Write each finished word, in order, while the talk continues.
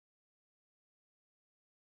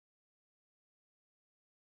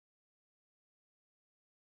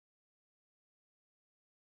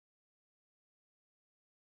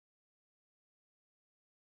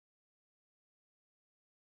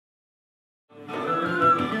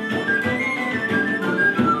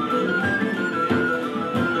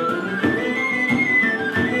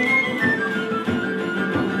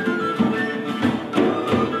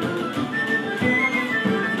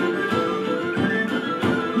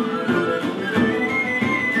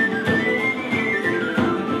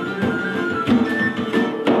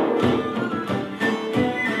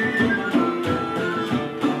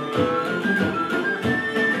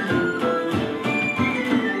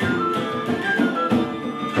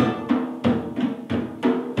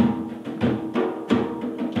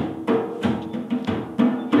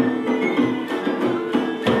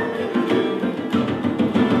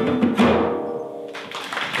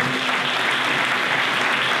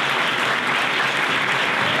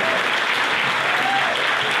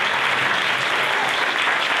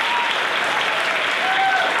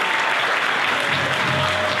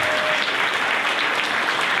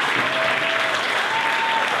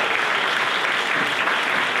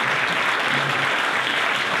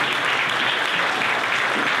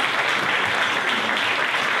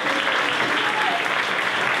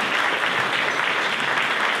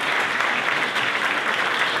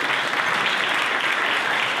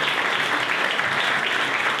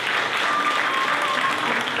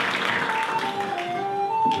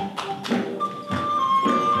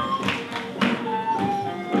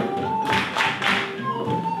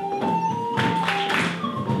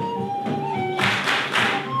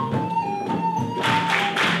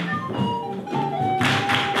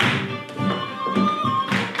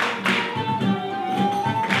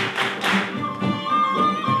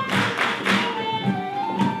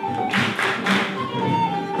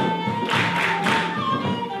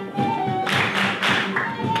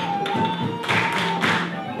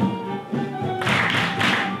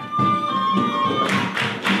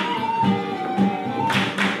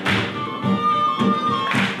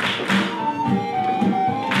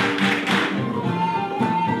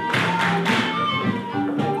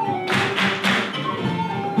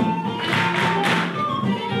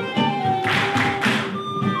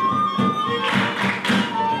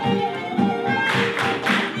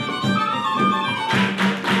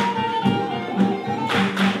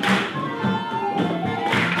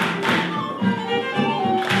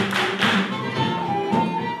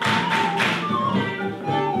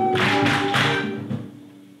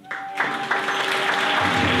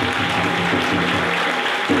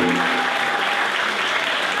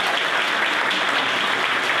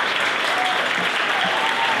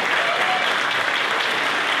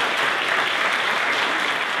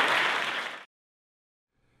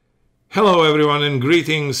Hello everyone and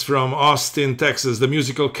greetings from Austin, Texas, the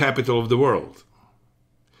musical capital of the world.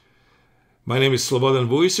 My name is Slobodan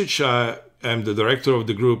Vujicic. I am the director of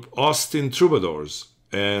the group Austin Troubadours,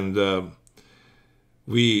 and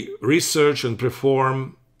we research and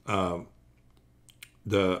perform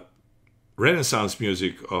the Renaissance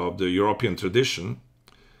music of the European tradition.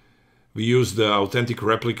 We use the authentic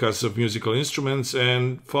replicas of musical instruments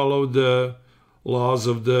and follow the laws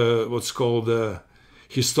of what's called the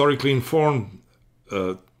historically informed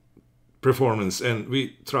performance, and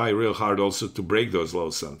we try real hard also to break those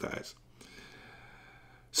laws sometimes.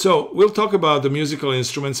 So we'll talk about the musical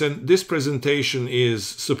instruments, and this presentation is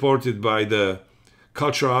supported by the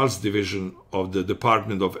Cultural Arts Division of the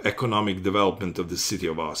Department of Economic Development of the City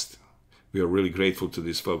of Austin. We are really grateful to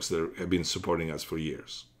these folks that have been supporting us for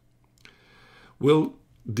years. We'll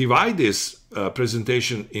divide this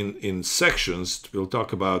presentation in sections. We'll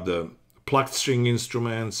talk about the plucked string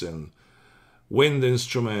instruments and wind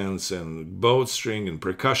instruments and bowed string and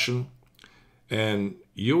percussion. And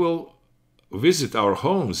you will visit our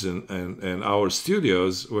homes and our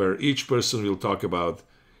studios where each person will talk about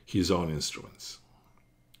his own instruments.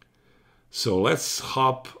 So let's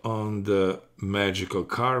hop on the magical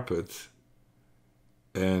carpet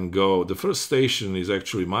and go. The first station is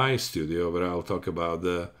actually my studio, where I'll talk about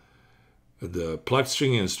the plucked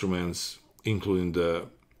string instruments, including the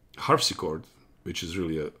harpsichord, which is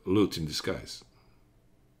really a lute in disguise.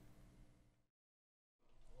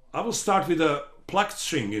 I will start with the plucked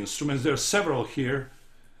string instruments. There are several here,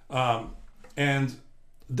 and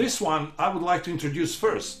this one I would like to introduce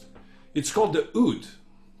first. It's called the oud,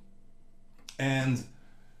 and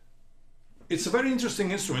it's a very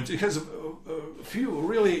interesting instrument. It has a few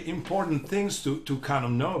really important things to kind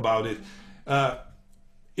of know about it.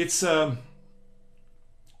 It's an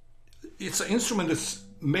instrument that's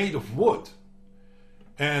made of wood,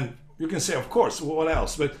 and you can say, of course, what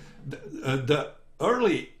else? But the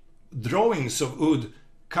early drawings of oud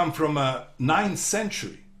come from 9th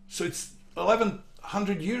century, so it's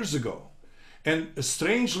 1100 years ago. And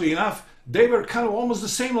strangely enough, they were kind of almost the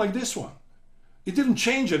same like this one. It didn't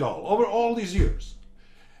change at all over all these years,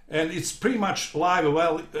 and it's pretty much alive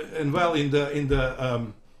and well in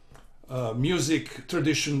the music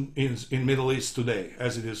tradition in Middle East today,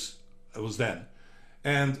 as it was then.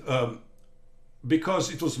 And because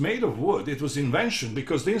it was made of wood, it was invention,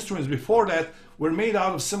 because the instruments before that were made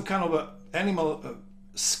out of some kind of a animal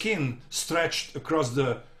skin stretched across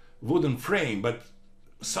the wooden frame. But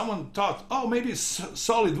someone thought, oh, maybe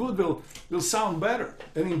solid wood will sound better.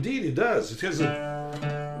 And indeed it does. It has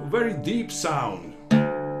a very deep sound.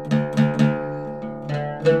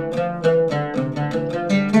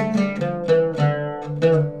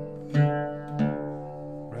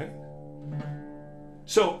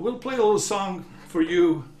 So we'll play a little song for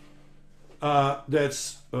you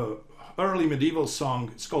that's an early medieval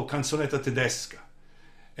song. It's called Canzonetta Tedesca.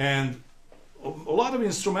 And a lot of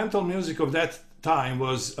instrumental music of that time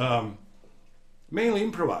was mainly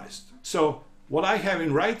improvised. So what I have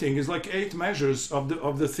in writing is like 8 measures of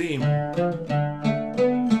the theme.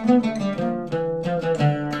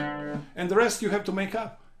 And the rest you have to make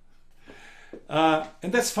up.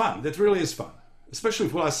 And that's fun. That really is fun. Especially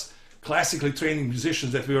for us classically trained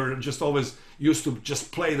musicians, that we were just always used to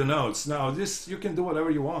just play the notes. Now this, you can do whatever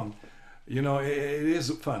you want. You know, it is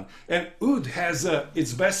fun. And oud has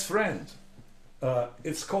its best friend.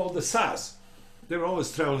 It's called the saz. They're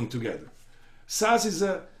always traveling together. Saz is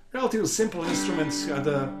a relatively simple instrument. It's got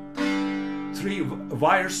 3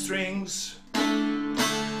 wire strings,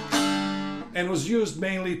 and was used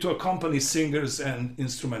mainly to accompany singers and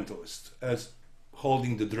instrumentalists as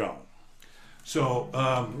holding the drum. So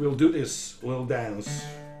we'll do this little dance.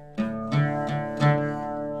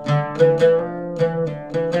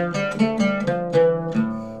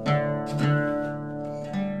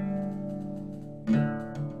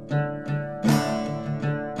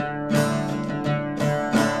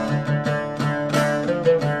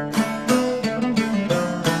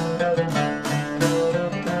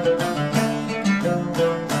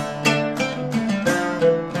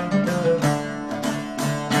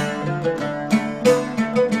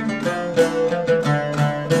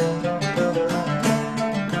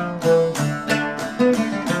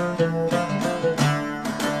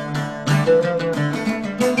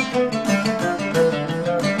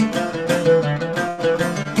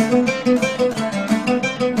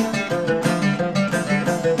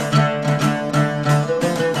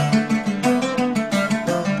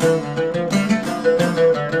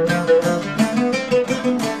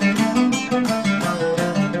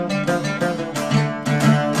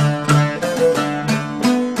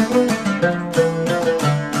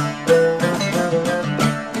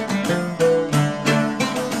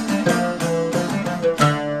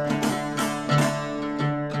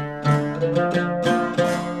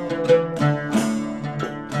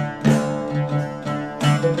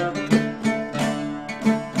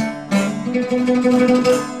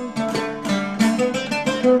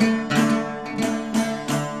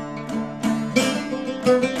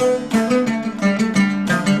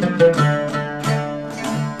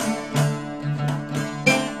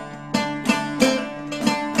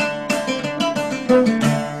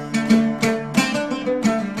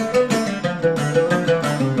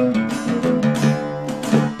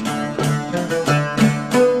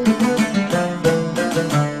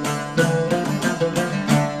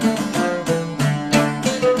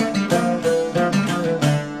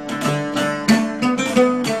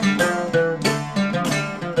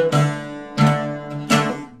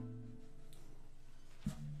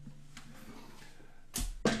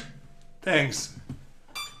 Thanks.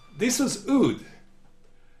 This was oud,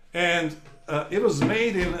 and it was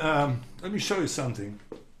made in, let me show you something.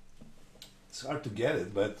 It's hard to get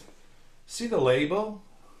it, but see the label?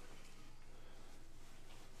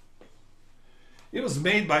 It was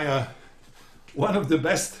made by one of the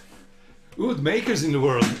best oud makers in the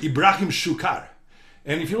world, Ibrahim Shukar.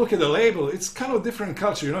 And if you look at the label, it's kind of different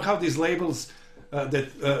culture. You know how these labels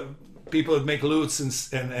that people that make lutes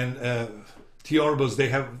and theorbos, they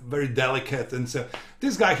have very delicate, and so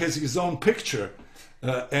this guy has his own picture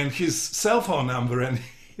and his cell phone number and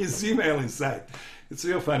his email inside. It's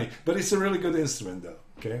real funny, but it's a really good instrument though.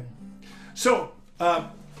 Okay, so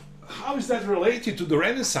how is that related to the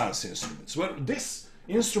Renaissance instruments? Well, this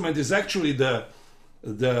instrument is actually the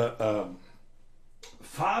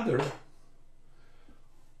father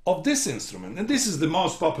of this instrument, and this is the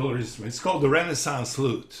most popular instrument. It's called the Renaissance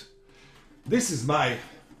lute. This is my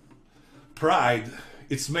pride.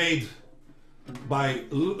 It's made by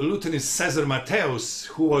lutenist Cesar Mateus,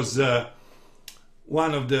 who was he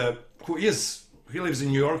lives in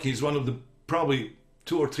New York. He's one of the probably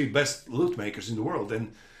 2 or 3 best lute makers in the world,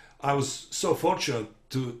 and I was so fortunate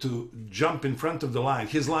to jump in front of the line.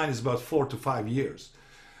 His line is about 4 to 5 years.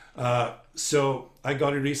 So I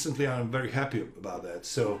got it recently, and I'm very happy about that.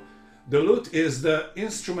 So the lute is the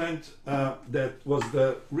instrument that was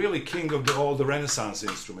the really king of all the Renaissance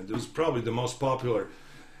instrument. It was probably the most popular,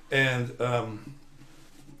 and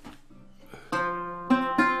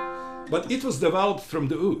but it was developed from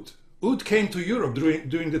the oud. Oud came to Europe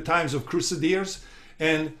during the times of Crusaders,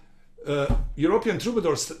 and European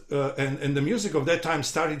troubadours and the music of that time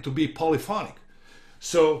started to be polyphonic.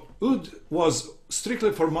 So oud was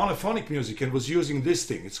strictly for monophonic music and was using this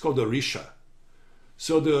thing. It's called a risha.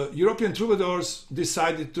 So the European troubadours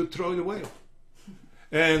decided to throw it away.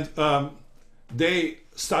 And they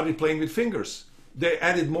started playing with fingers. They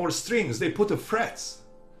added more strings. They put the frets.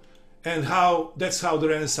 And that's how the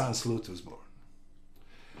Renaissance lute was born.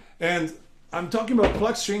 And I'm talking about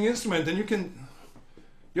plucked string instrument, and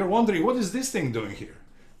you're wondering, what is this thing doing here?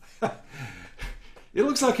 It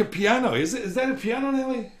looks like a piano. Is that a piano,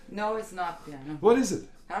 Nelly? No, it's not piano. What is it?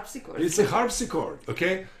 Harpsichord. It's a harpsichord,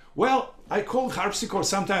 okay? Well, I call harpsichord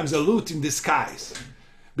sometimes a lute in disguise,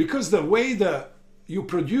 because the way you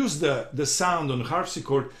produce the sound on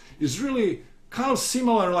harpsichord is really kind of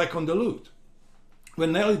similar like on the lute.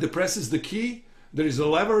 When Nelly depresses the key, there is a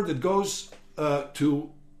lever that goes to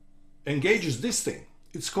engages this thing.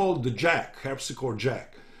 It's called the jack, harpsichord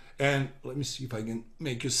jack. And let me see if I can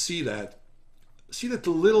make you see that. See that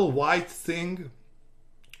little white thing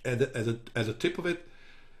at the tip of it?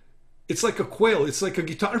 It's like a quill, it's like a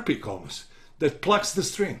guitar pick almost, that plucks the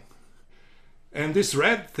string. And this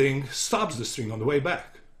red thing stops the string on the way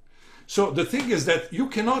back. So the thing is that you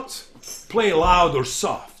cannot play loud or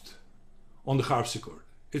soft on the harpsichord.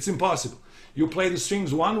 It's impossible. You play the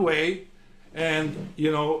strings one way, and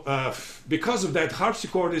because of that,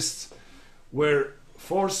 harpsichordists were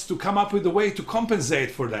forced to come up with a way to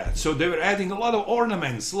compensate for that. So they were adding a lot of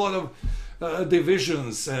ornaments, a lot of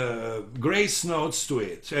divisions, grace notes to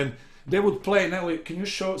it, and they would play. Now, can you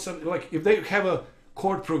show something? Like if they have a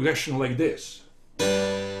chord progression like this,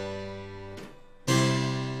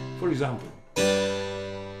 for example,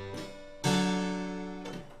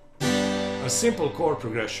 a simple chord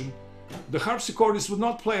progression, the harpsichordist would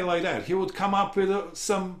not play like that. He would come up with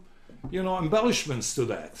some, embellishments to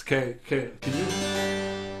that. Okay, can you?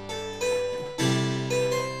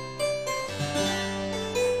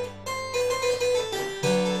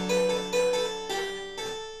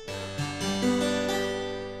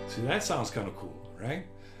 See, that sounds kind of cool, right?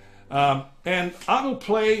 And I will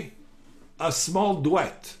play a small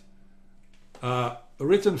duet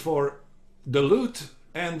written for the lute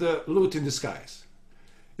and the lute in disguise.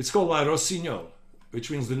 It's called La Rossignol, which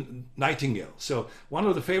means the nightingale. So one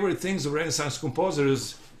of the favorite things of Renaissance composers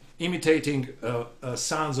is imitating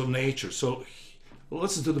sounds of nature. So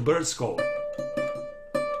listen to the bird's call.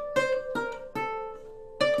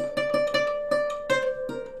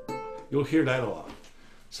 You'll hear that a lot.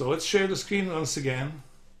 So let's share the screen once again.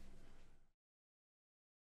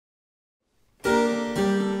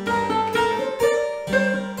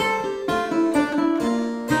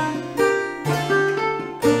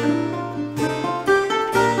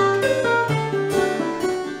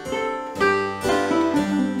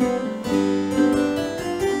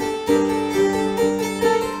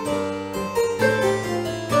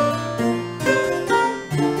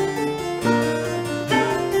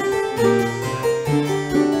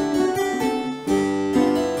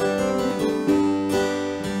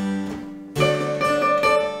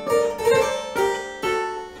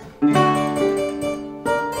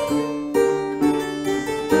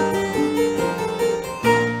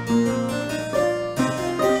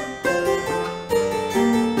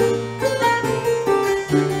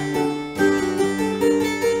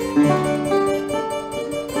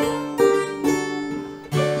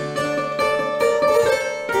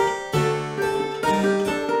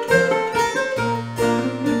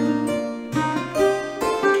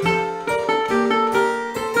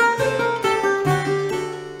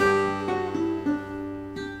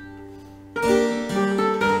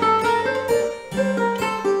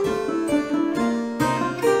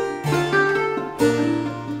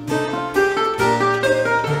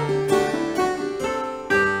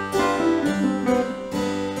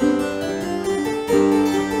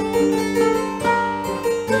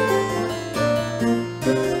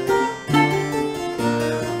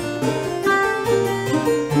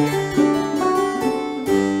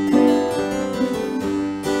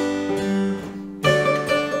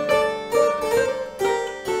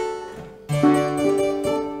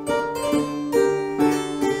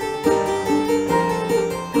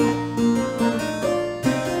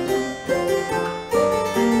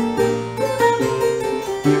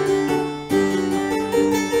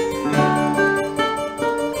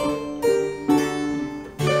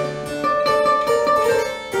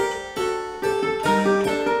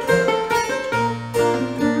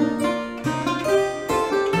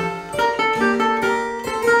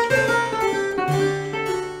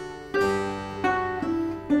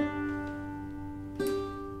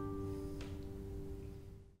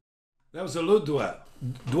 That was a lute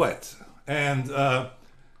duet. And I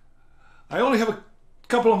only have a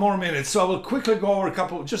couple of more minutes, so I will quickly go over a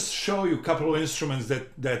couple, just show you a couple of instruments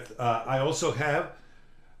that I also have.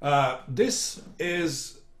 This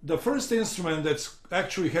is the first instrument that's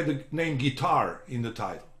actually had the name guitar in the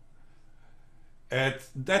title. At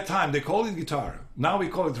that time they called it guitar. Now we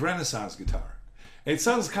call it Renaissance guitar. It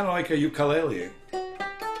sounds kind of like a ukulele.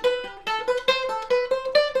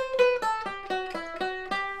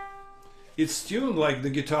 It's tuned like the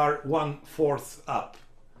guitar 1/4 up.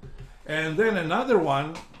 And then another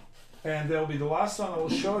one, and that'll be the last one I will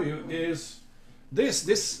show you, is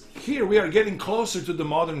this. Here we are getting closer to the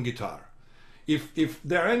modern guitar. If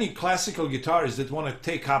there are any classical guitarists that want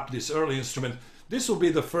to take up this early instrument, this will be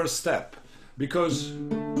the first step, because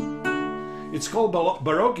it's called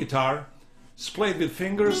Baroque guitar. It's played with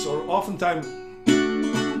fingers or oftentimes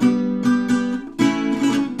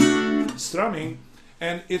strumming,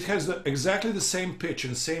 and it has exactly the same pitch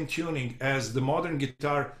and same tuning as the modern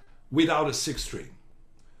guitar without a sixth string.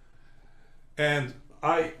 And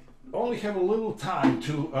I only have a little time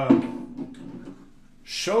to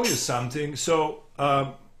show you something, so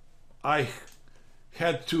I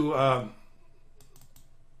had to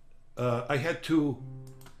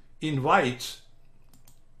invite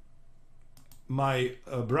my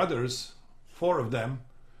brothers, 4 of them,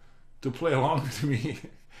 to play along with me,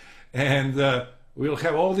 and we'll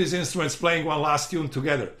have all these instruments playing one last tune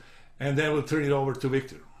together, and then we'll turn it over to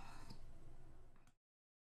Victor.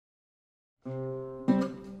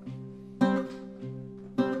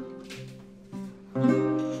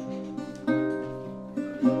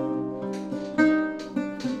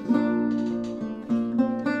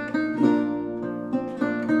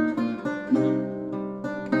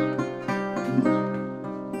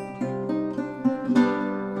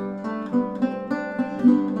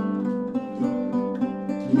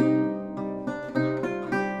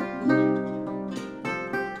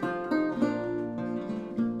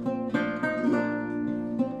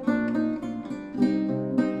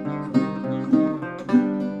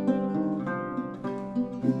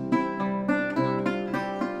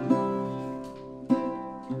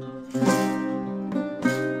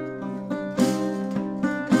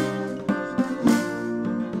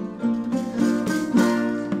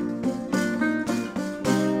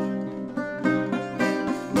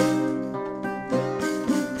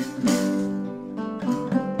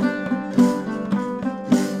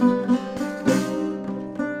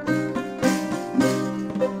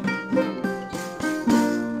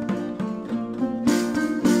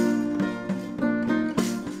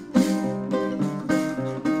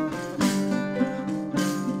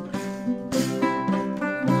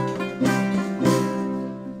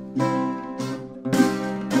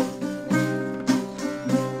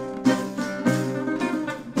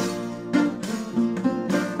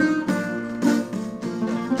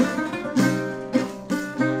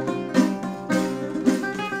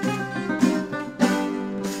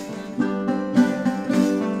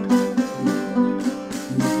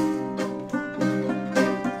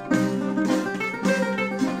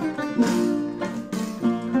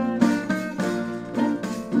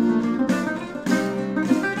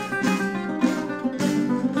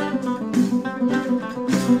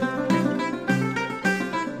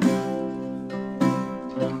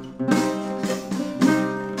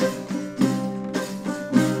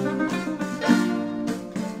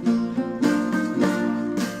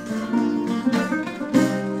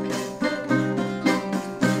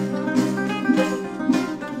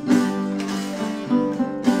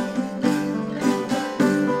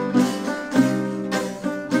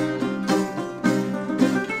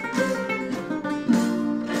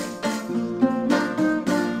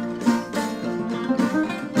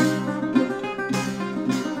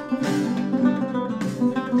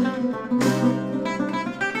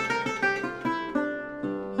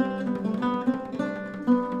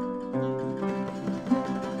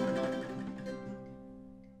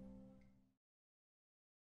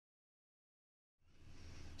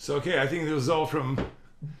 So, okay, I think this was all from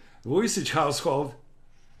the Vujicic household.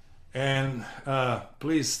 And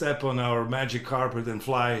please step on our magic carpet and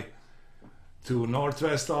fly to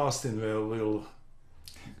Northwest Austin, where we'll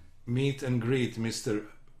meet and greet Mr.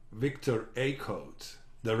 Victor Acote,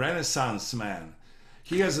 the Renaissance man.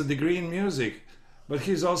 He has a degree in music, but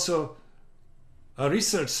he's also a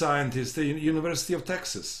research scientist at the University of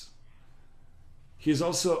Texas. He's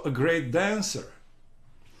also a great dancer.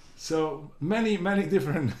 So many, many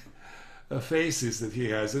different faces that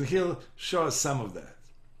he has, and he'll show us some of that.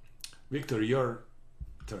 Victor, your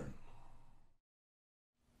turn.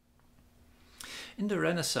 In the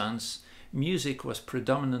Renaissance, music was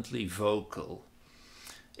predominantly vocal.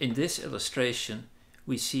 In this illustration,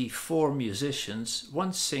 we see 4 musicians,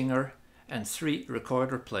 1 singer and 3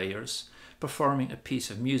 recorder players performing a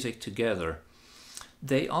piece of music together.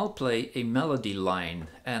 They all play a melody line,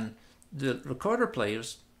 and the recorder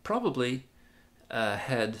players probably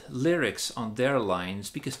had lyrics on their lines,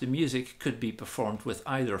 because the music could be performed with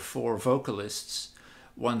either 4 vocalists,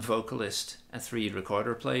 1 vocalist and 3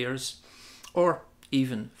 recorder players, or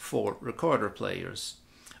even 4 recorder players.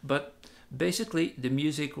 But basically the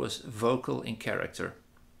music was vocal in character.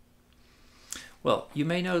 Well, you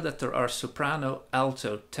may know that there are soprano,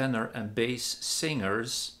 alto, tenor and bass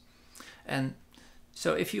singers, and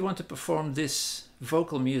so if you want to perform this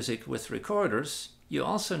vocal music with recorders, you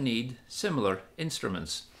also need similar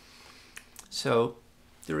instruments. So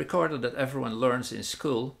the recorder that everyone learns in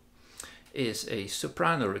school is a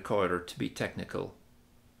soprano recorder, to be technical.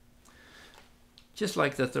 Just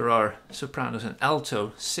like that there are sopranos and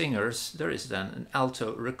alto singers, there is then an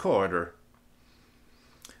alto recorder,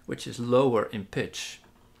 which is lower in pitch.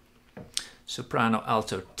 Soprano,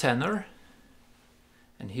 alto, tenor,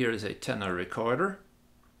 and here is a tenor recorder.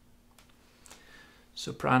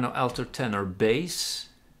 Soprano, alto, tenor, bass,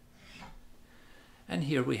 and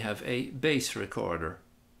here we have a bass recorder.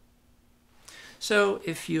 So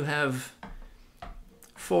if you have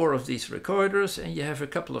 4 of these recorders and you have a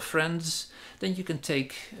couple of friends, then you can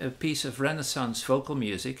take a piece of Renaissance vocal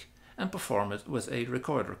music and perform it with a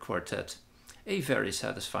recorder quartet. A very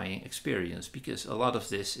satisfying experience, because a lot of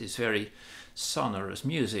this is very sonorous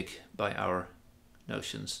music by our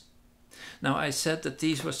notions. Now, I said that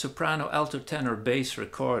these were soprano, alto, tenor, bass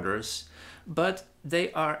recorders, but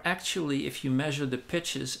they are actually, if you measure the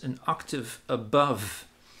pitches, an octave above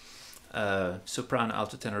soprano,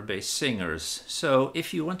 alto, tenor, bass singers. So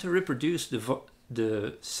if you want to reproduce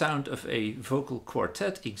the sound of a vocal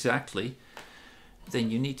quartet exactly,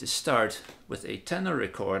 then you need to start with a tenor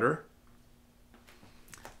recorder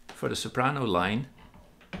for the soprano line,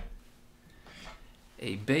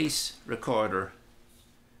 a bass recorder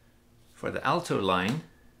for the alto line,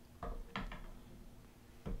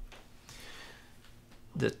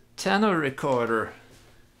 the tenor recorder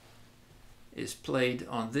is played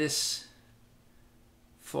on this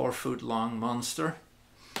 4-foot long monster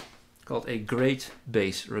called a great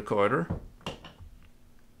bass recorder.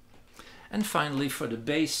 And finally, for the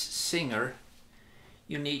bass singer,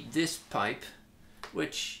 you need this pipe,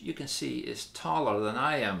 which you can see is taller than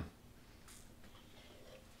I am.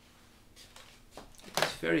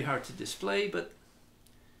 It's very hard to display, but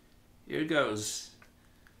here goes.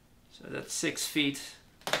 So that's 6 feet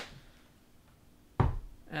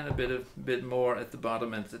and a bit more at the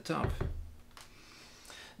bottom and at the top.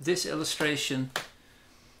 This illustration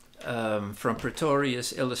from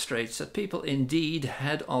Pretorius illustrates that people indeed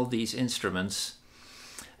had all these instruments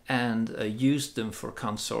and used them for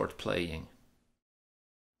consort playing.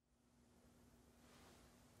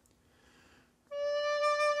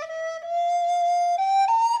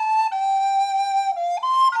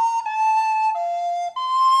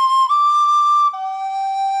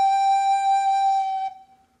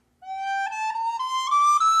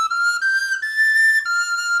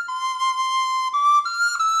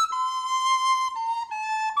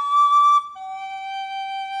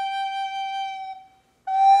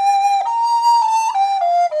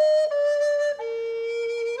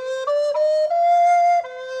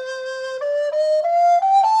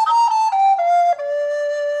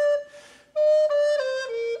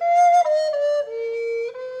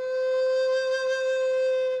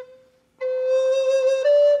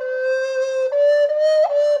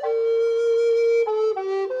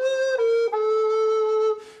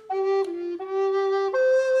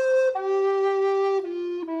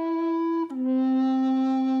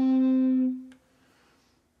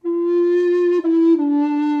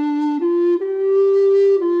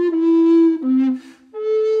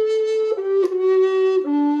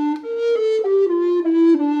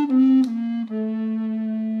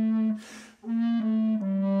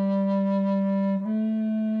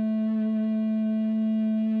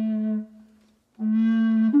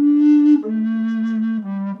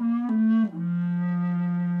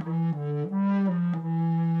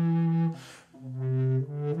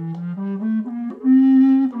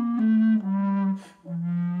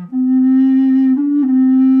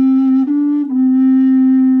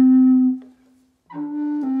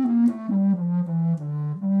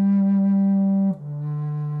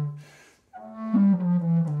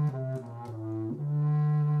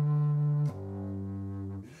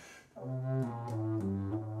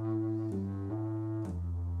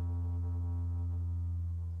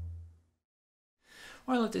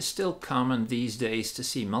 While it is still common these days to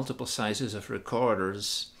see multiple sizes of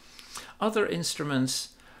recorders, other instruments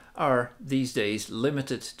are these days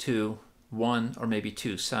limited to one or maybe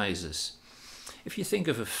two sizes. If you think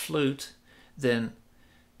of a flute, then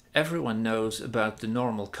everyone knows about the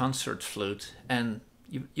normal concert flute, and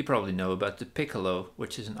you probably know about the piccolo,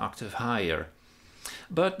 which is an octave higher.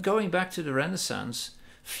 But going back to the Renaissance,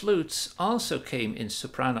 flutes also came in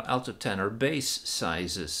soprano, alto, tenor, bass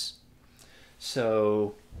sizes.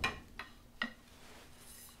 So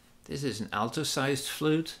this is an alto-sized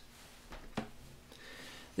flute.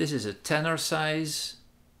 This is a tenor size.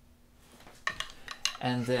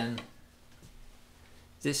 And then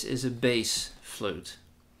this is a bass flute.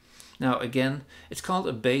 Now again, it's called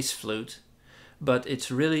a bass flute, but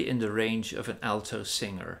it's really in the range of an alto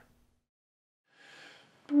singer.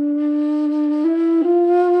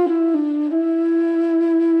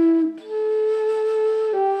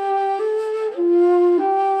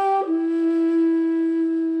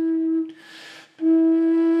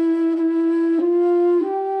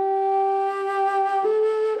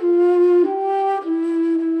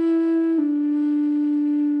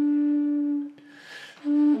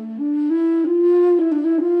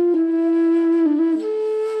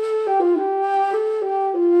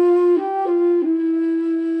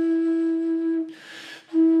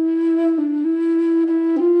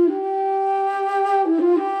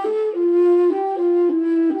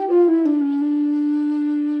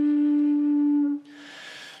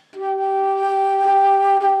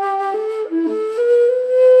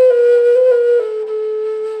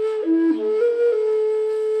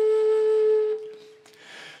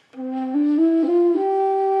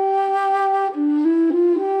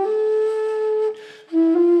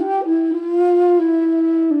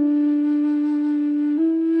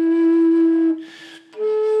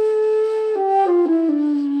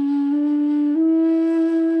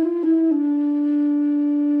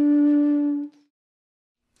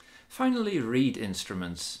 Finally, reed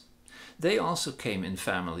instruments. They also came in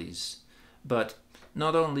families, but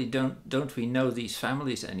not only don't we know these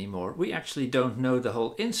families anymore, we actually don't know the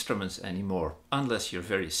whole instruments anymore, unless you're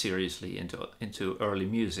very seriously into early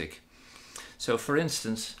music. So for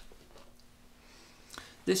instance,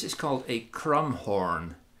 this is called a crumb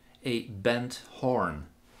horn, a bent horn.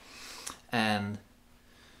 And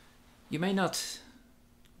you may not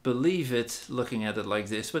believe it looking at it like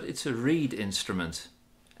this, but it's a reed instrument,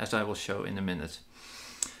 as I will show in a minute.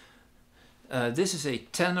 This is a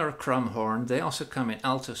tenor crumb horn. They also come in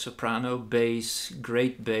alto, soprano, bass,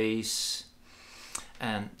 great bass,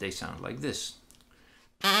 and they sound like this.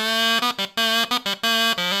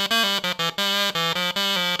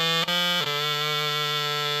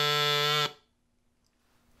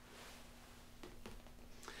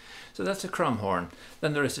 So that's a crumb horn.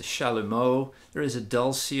 Then there is a chalumeau, there is a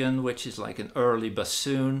dulcian, which is like an early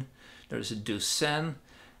bassoon, there is a doucen,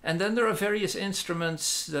 and then there are various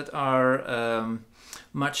instruments that are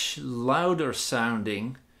much louder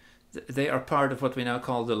sounding. They are part of what we now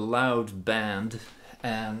call the loud band.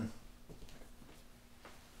 And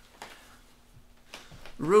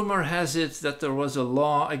rumor has it that there was a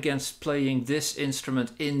law against playing this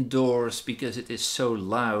instrument indoors because it is so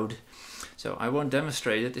loud. So I won't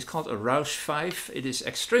demonstrate it. It's called a Rauschpfeife. It is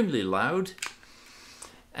extremely loud.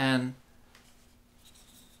 And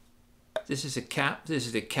this is a cap. This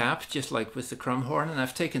is the cap, just like with the crumb horn. And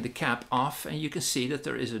I've taken the cap off, and you can see that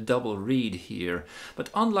there is a double reed here. But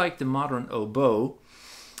unlike the modern oboe,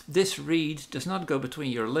 this reed does not go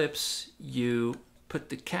between your lips. You put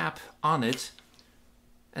the cap on it,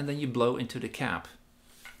 and then you blow into the cap.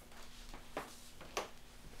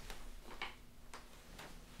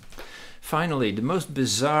 Finally, the most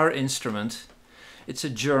bizarre instrument. It's a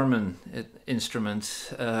German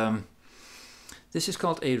instrument. This is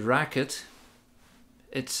called a racket.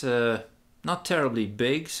 It's not terribly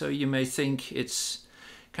big, so you may think it's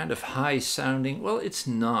kind of high sounding. Well, it's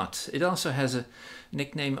not. It also has a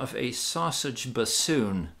nickname of a sausage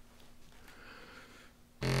bassoon.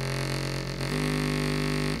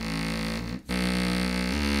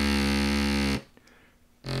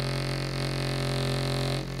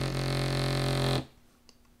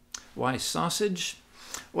 Why sausage?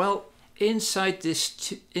 Well, inside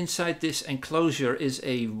this enclosure is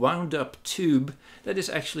a wound up tube that is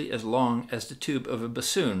actually as long as the tube of a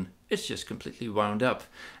bassoon. It's just completely wound up,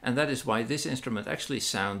 and that is why this instrument actually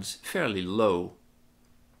sounds fairly low.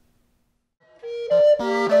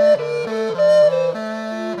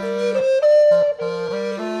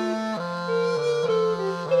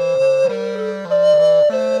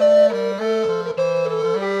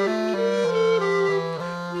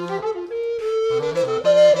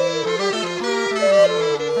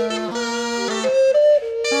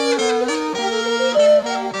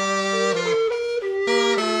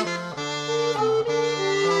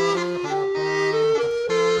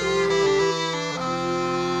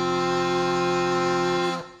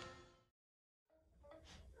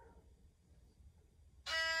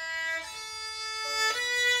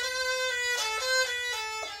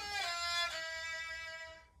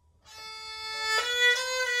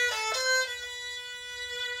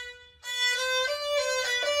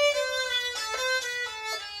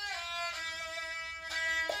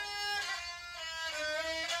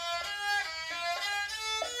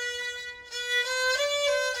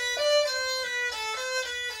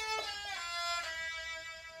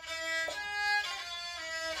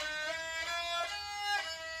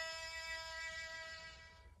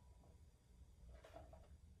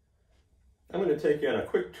 I'm going to take you on a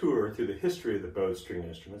quick tour through the history of the bowstring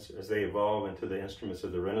instruments as they evolve into the instruments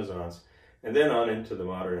of the Renaissance and then on into the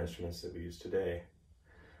modern instruments that we use today.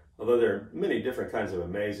 Although there are many different kinds of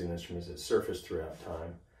amazing instruments that surfaced throughout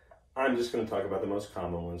time, I'm just going to talk about the most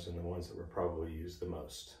common ones and the ones that were probably used the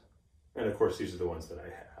most. And of course, these are the ones that I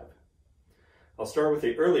have. I'll start with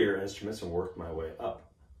the earlier instruments and work my way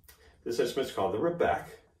up. This instrument is called the rebec.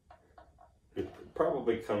 It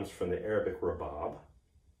probably comes from the Arabic rabab.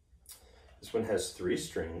 This one has 3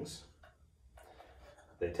 strings.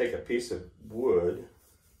 They take a piece of wood,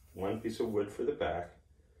 one piece of wood for the back,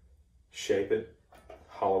 shape it,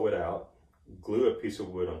 hollow it out, glue a piece of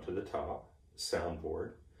wood onto the top,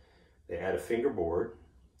 soundboard. They add a fingerboard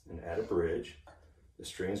and add a bridge. The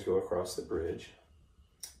strings go across the bridge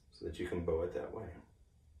so that you can bow it that way.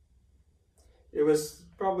 It was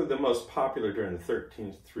probably the most popular during the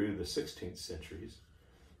 13th through the 16th centuries,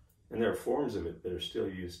 and there are forms of it that are still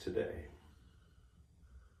used today.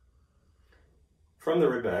 From the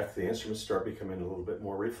rebec, the instruments start becoming a little bit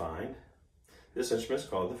more refined. This instrument is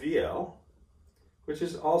called the vielle, which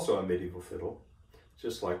is also a medieval fiddle,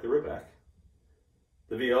 just like the rebec.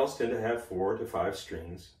 The vielles tend to have 4 to 5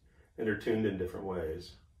 strings, and are tuned in different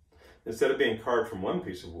ways. Instead of being carved from one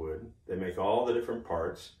piece of wood, they make all the different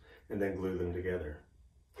parts and then glue them together.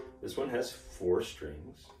 This one has 4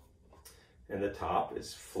 strings, and the top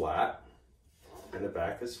is flat, and the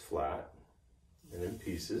back is flat, and in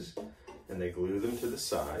pieces, and they glue them to the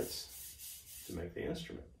sides to make the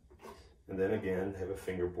instrument. And then again, have a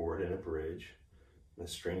fingerboard and a bridge, and the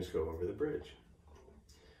strings go over the bridge.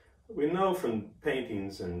 We know from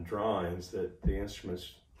paintings and drawings that the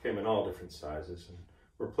instruments came in all different sizes and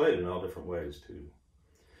were played in all different ways too.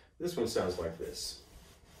 This one sounds like this.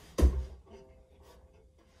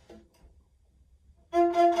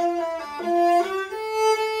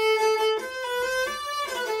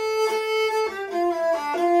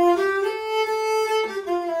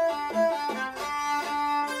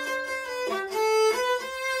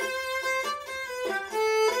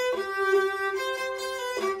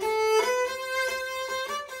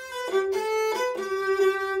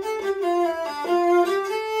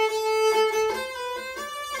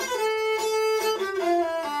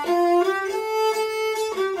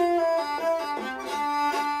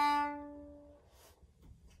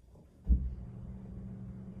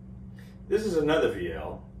 This is another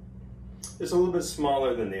vielle. It's a little bit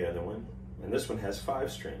smaller than the other one, and this one has 5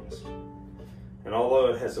 strings. And although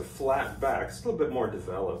it has a flat back, it's a little bit more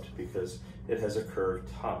developed because it has a curved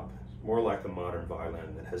top. It's more like the modern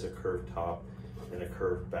violin that has a curved top and a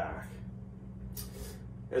curved back.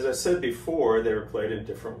 As I said before, they were played in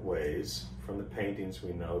different ways. From the paintings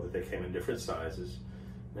we know that they came in different sizes,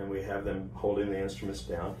 and we have them holding the instruments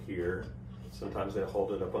down here. Sometimes they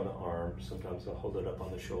hold it up on the arm, sometimes they'll hold it up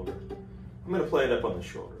on the shoulder. I'm going to play it up on the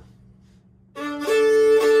shoulder.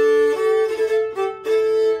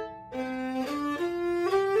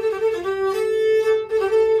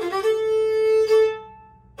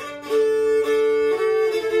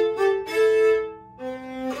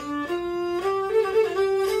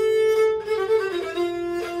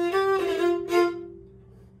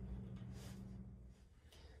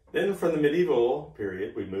 Then from the medieval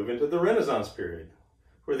period, we move into the Renaissance period,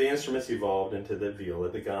 where the instruments evolved into the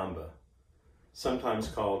viola da gamba, sometimes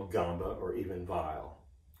called gamba or even viol.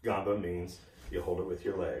 Gamba means you hold it with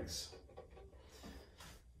your legs.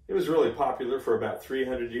 It was really popular for about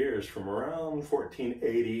 300 years, from around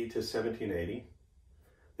 1480 to 1780.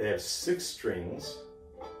 They have 6 strings,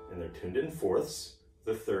 and they're tuned in fourths,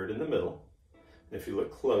 the third in the middle. And if you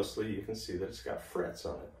look closely, you can see that it's got frets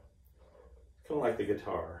on it, kind of like the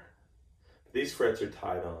guitar. But these frets are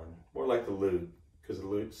tied on, more like the lute, because the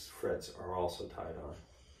lute's frets are also tied on.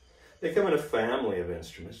 They come in a family of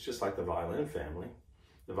instruments, just like the violin family.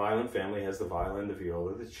 The violin family has the violin, the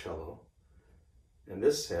viola, the cello. And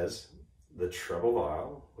this has the treble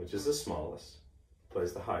viol, which is the smallest,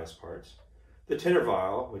 plays the highest parts. The tenor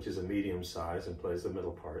viol, which is a medium size and plays the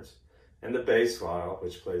middle parts. And the bass viol,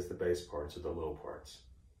 which plays the bass parts or the low parts.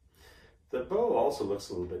 The bow also looks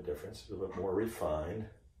a little bit different. It's a little bit more refined.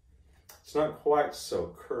 It's not quite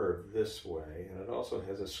so curved this way, and it also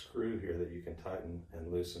has a screw here that you can tighten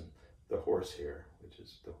and loosen the horsehair, which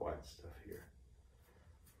is the white stuff here.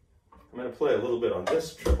 I'm going to play a little bit on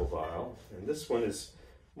this treble viol, and this one is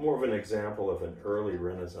more of an example of an early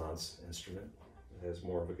Renaissance instrument. It has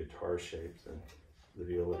more of a guitar shape than the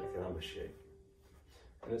viola da gamba shape.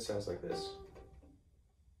 And it sounds like this.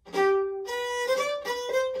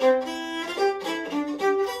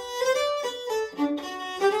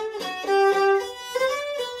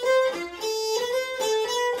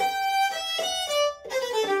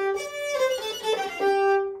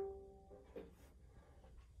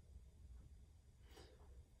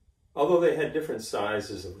 Although they had different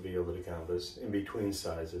sizes of viola da gambas in between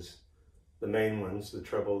sizes, the main ones, the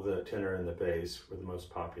treble, the tenor, and the bass, were the most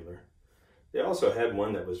popular. They also had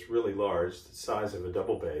one that was really large, the size of a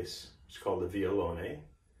double bass. It's called the violone.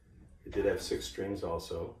 It did have 6 strings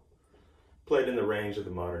also. Played in the range of the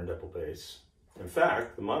modern double bass. In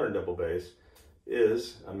fact, the modern double bass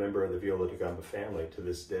is a member of the viola da gamba family to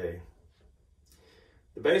this day.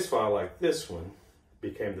 The bass viol, like this one,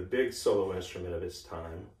 became the big solo instrument of its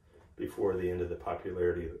time before the end of the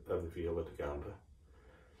popularity of the viola da gamba.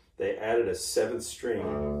 They added a 7th string.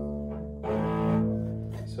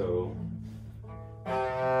 So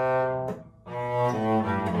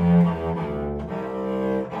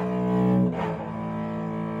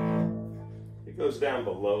it goes down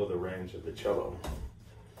below the range of the cello.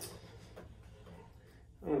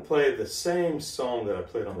 I'm going to play the same song that I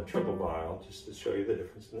played on the triple viol, just to show you the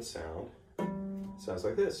difference in the sound. It sounds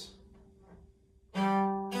like this.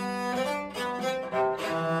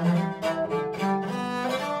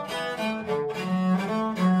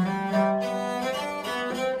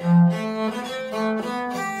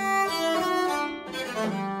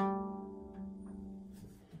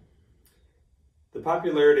 The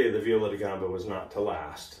popularity of the viola da gamba was not to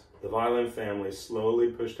last. The violin family slowly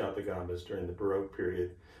pushed out the gambas during the Baroque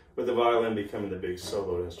period, with the violin becoming the big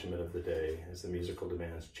solo instrument of the day as the musical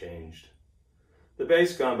demands changed. The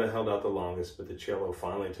bass gamba held out the longest, but the cello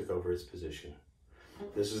finally took over its position.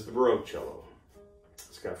 This is the Baroque cello.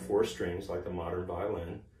 It's got 4 strings like the modern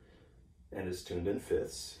violin, and it's tuned in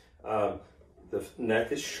fifths. The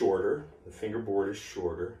neck is shorter, the fingerboard is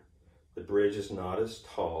shorter, the bridge is not as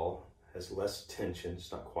tall, has less tension,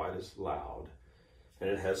 it's not quite as loud, and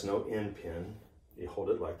it has no end pin. You hold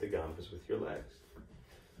it like the gambas with your legs.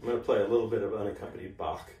 I'm going to play a little bit of unaccompanied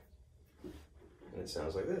Bach, and it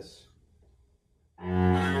sounds like this.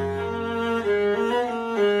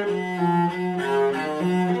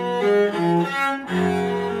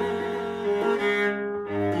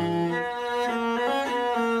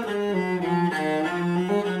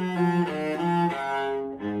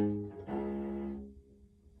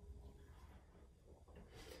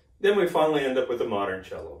 Then we finally end up with a modern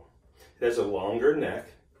cello. It has a longer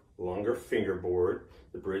neck, longer fingerboard,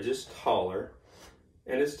 the bridge is taller,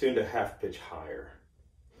 and it's tuned a half pitch higher.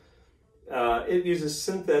 It uses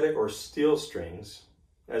synthetic or steel strings.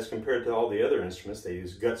 As compared to all the other instruments, they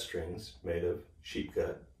use gut strings made of sheep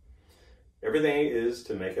gut. Everything is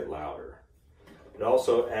to make it louder. It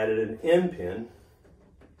also added an end pin,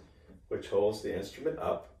 which holds the instrument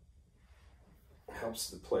up, helps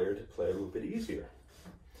the player to play a little bit easier.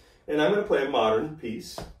 And I'm going to play a modern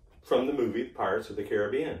piece from the movie Pirates of the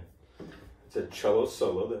Caribbean. It's a cello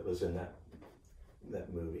solo that was in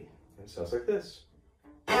that movie. It sounds like this.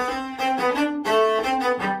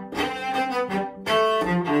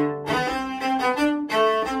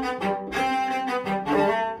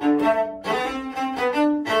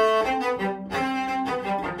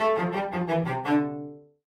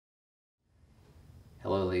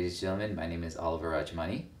 Hello ladies and gentlemen, my name is Oliver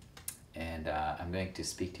Rajmani, and I'm going to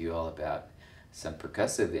speak to you all about some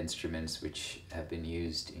percussive instruments which have been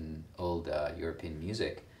used in old European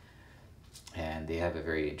music, and they have a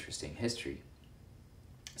very interesting history.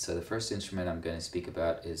 So the first instrument I'm going to speak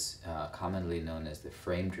about is commonly known as the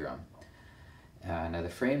frame drum. Now the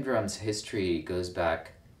frame drum's history goes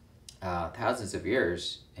back thousands of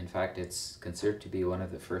years. In fact, it's considered to be one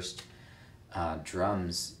of the first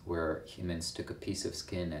drums where humans took a piece of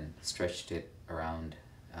skin and stretched it around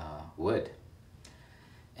wood.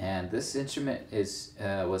 And this instrument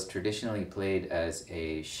was traditionally played as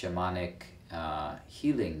a shamanic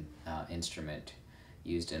healing instrument,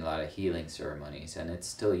 used in a lot of healing ceremonies, and it's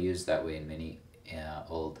still used that way in many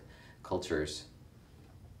old cultures.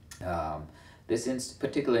 This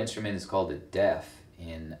particular instrument is called a def,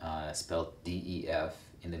 spelled D-E-F,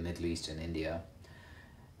 in the Middle East and India.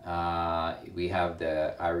 We have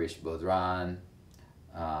the Irish bodhran,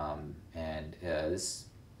 and this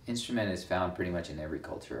instrument is found pretty much in every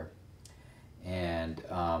culture. And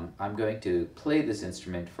I'm going to play this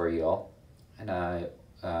instrument for you all, and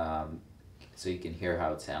so you can hear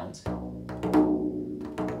how it sounds.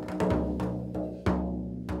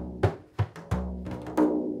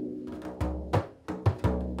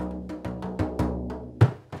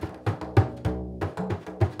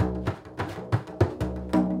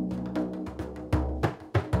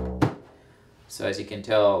 So as you can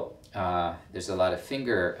tell, there's a lot of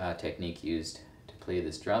finger technique used to play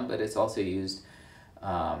this drum, but it's also used,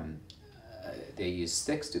 they use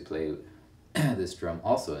sticks to play this drum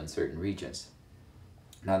also in certain regions.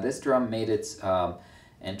 Now this drum made its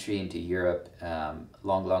entry into Europe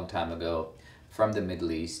long time ago from the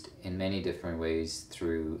Middle East in many different ways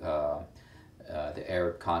through the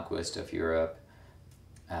Arab conquest of Europe,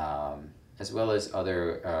 as well as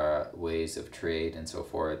other ways of trade and so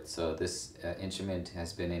forth. So this instrument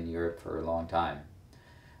has been in Europe for a long time,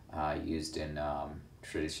 used in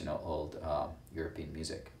traditional old European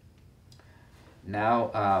music.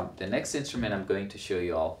 Now, the next instrument I'm going to show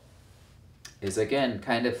you all is again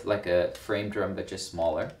kind of like a frame drum, but just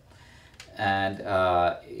smaller. And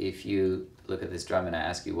if you look at this drum and I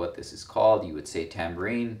ask you what this is called, you would say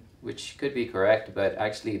tambourine, which could be correct, but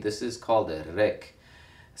actually this is called a rick,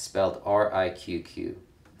 spelled R-I-Q-Q.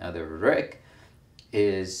 Now the rick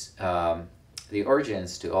is the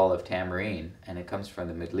origins to all of tambourine, and it comes from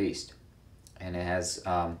the Middle East. And it has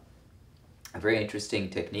a very interesting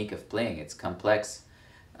technique of playing. It's complex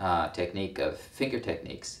technique of finger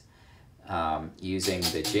techniques, using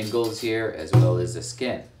the jingles here as well as the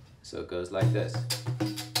skin. So it goes like this.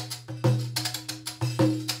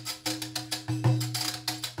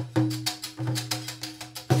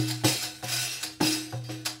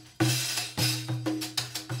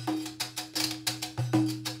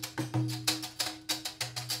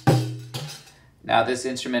 Now this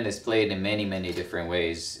instrument is played in many, many different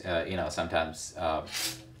ways. You know, sometimes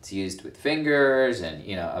it's used with fingers, and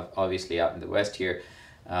you know, obviously out in the West here,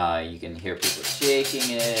 you can hear people shaking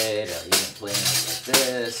it, or even playing it like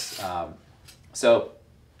this.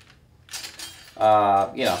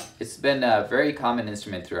 You know, it's been a very common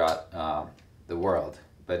instrument throughout the world,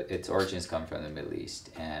 but its origins come from the Middle East,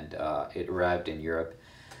 and it arrived in Europe.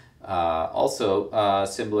 Also,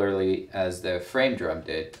 similarly as the frame drum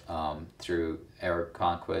did, through Arab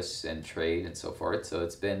conquests and trade and so forth. So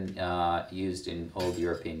it's been used in old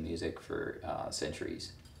European music for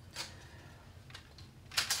centuries.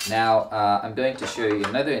 Now, I'm going to show you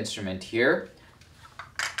another instrument here.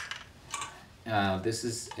 This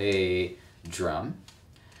is a drum.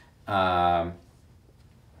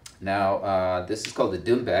 This is called the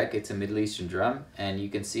dumbek. It's a Middle Eastern drum, and you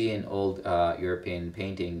can see in old European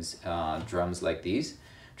paintings drums like these.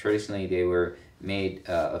 Traditionally, they were made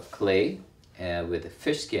of clay with a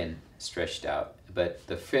fish skin stretched out, but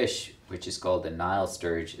the fish, which is called the Nile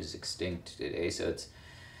sturge, is extinct today, so it's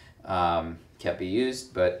can't be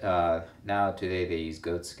used, but now today they use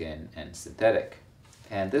goat skin and synthetic.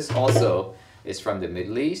 And this also is from the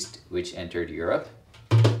Middle East, which entered Europe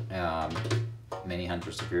many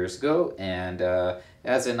hundreds of years ago, and it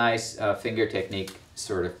has a nice finger technique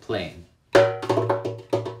sort of playing.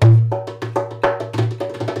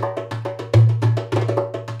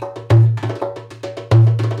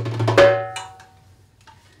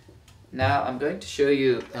 Now I'm going to show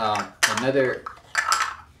you another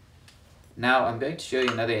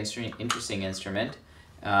interesting instrument.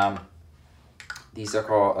 These are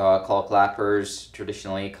called clappers.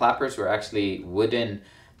 Traditionally, clappers were actually wooden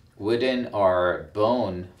or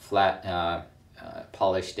bone flat,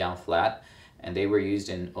 polished down flat, and they were used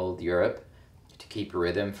in old Europe to keep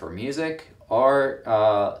rhythm for music, or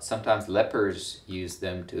sometimes lepers used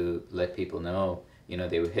them to let people know, you know,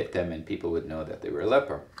 they would hit them and people would know that they were a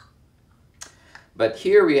leper. But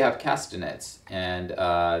here we have castanets, and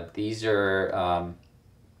these are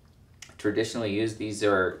traditionally used. These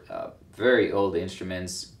are very old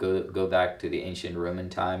instruments, go back to the ancient Roman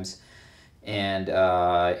times. And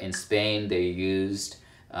in Spain they used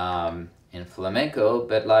in flamenco,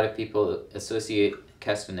 but a lot of people associate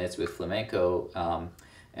castanets with flamenco,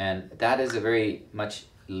 and that is a very much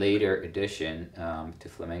later addition to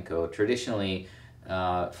flamenco. Traditionally,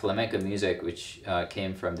 flamenco music, which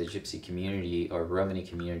came from the Gypsy community or Romani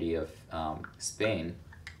community of Spain,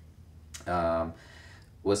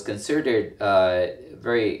 was considered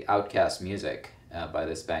very outcast music by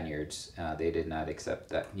the Spaniards. They did not accept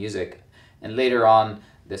that music. And later on,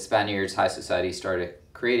 the Spaniards, high society, started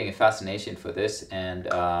creating a fascination for this, and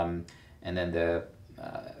then the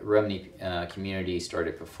Romani community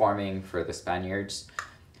started performing for the Spaniards,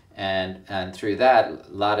 and through that, a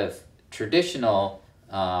lot of traditional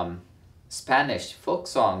Spanish folk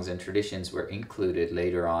songs and traditions were included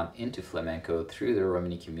later on into flamenco through the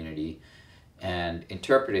Romani community and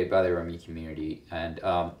interpreted by the Romani community, and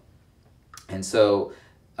so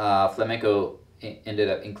flamenco ended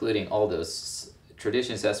up including all those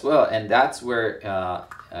traditions as well, and that's where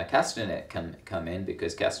castanet come in,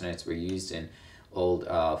 because castanets were used in old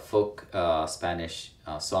folk Spanish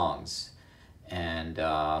songs, and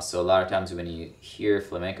so a lot of times when you hear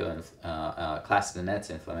flamenco and castanets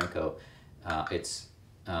in flamenco, it's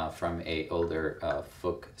from a older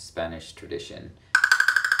folk Spanish tradition,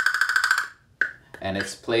 and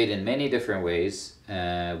it's played in many different ways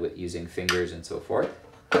with using fingers and so forth.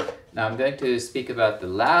 Now I'm going to speak about the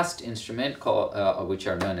last instrument, which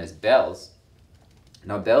are known as bells.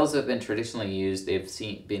 Now bells have been traditionally used. They've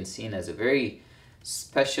been seen as a very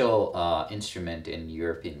special instrument in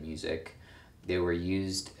European music. They were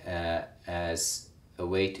used as a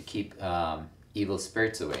way to keep evil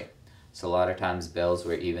spirits away. So a lot of times bells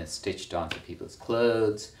were even stitched onto people's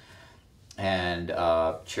clothes, and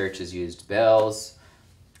churches used bells.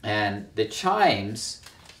 And the chimes,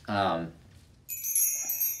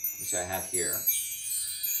 which I have here,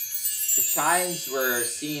 the chimes were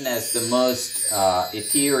seen as the most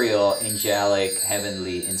ethereal, angelic,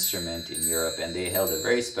 heavenly instrument in Europe, and they held a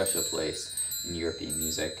very special place in European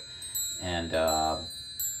music. And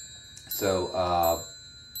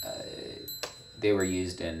they were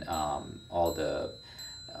used in all the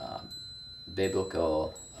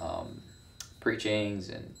biblical preachings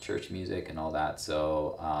and church music and all that.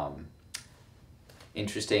 So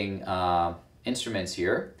interesting instruments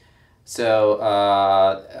here. So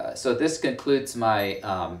so this concludes my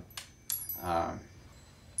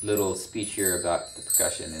little speech here about the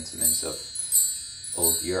percussion instruments of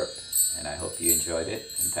old Europe, and I hope you enjoyed it,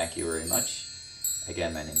 and thank you very much.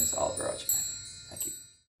 Again, my name is Oliver Ochman. Thank you.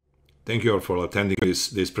 Thank you all for attending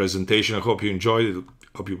this presentation. I hope you enjoyed it.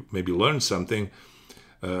 Hope you maybe learned something.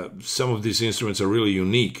 Some of these instruments are really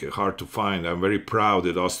unique, hard to find. I'm very proud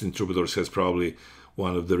that Austin Troubadours has probably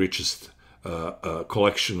one of the richest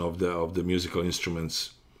collection of the musical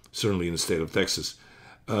instruments, certainly in the state of Texas.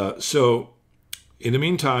 So in the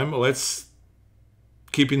meantime, let's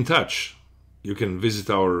keep in touch. You can visit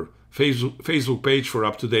our Facebook page for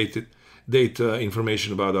up-to-date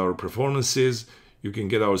information about our performances. You can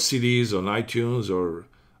get our CDs on iTunes or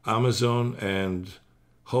Amazon, and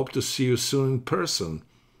hope to see you soon in person.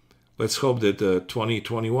 Let's hope that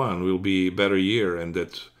 2021 will be a better year, and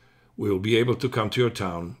that we'll be able to come to your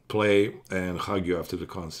town, play, and hug you after the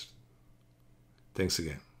concert. Thanks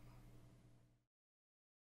again.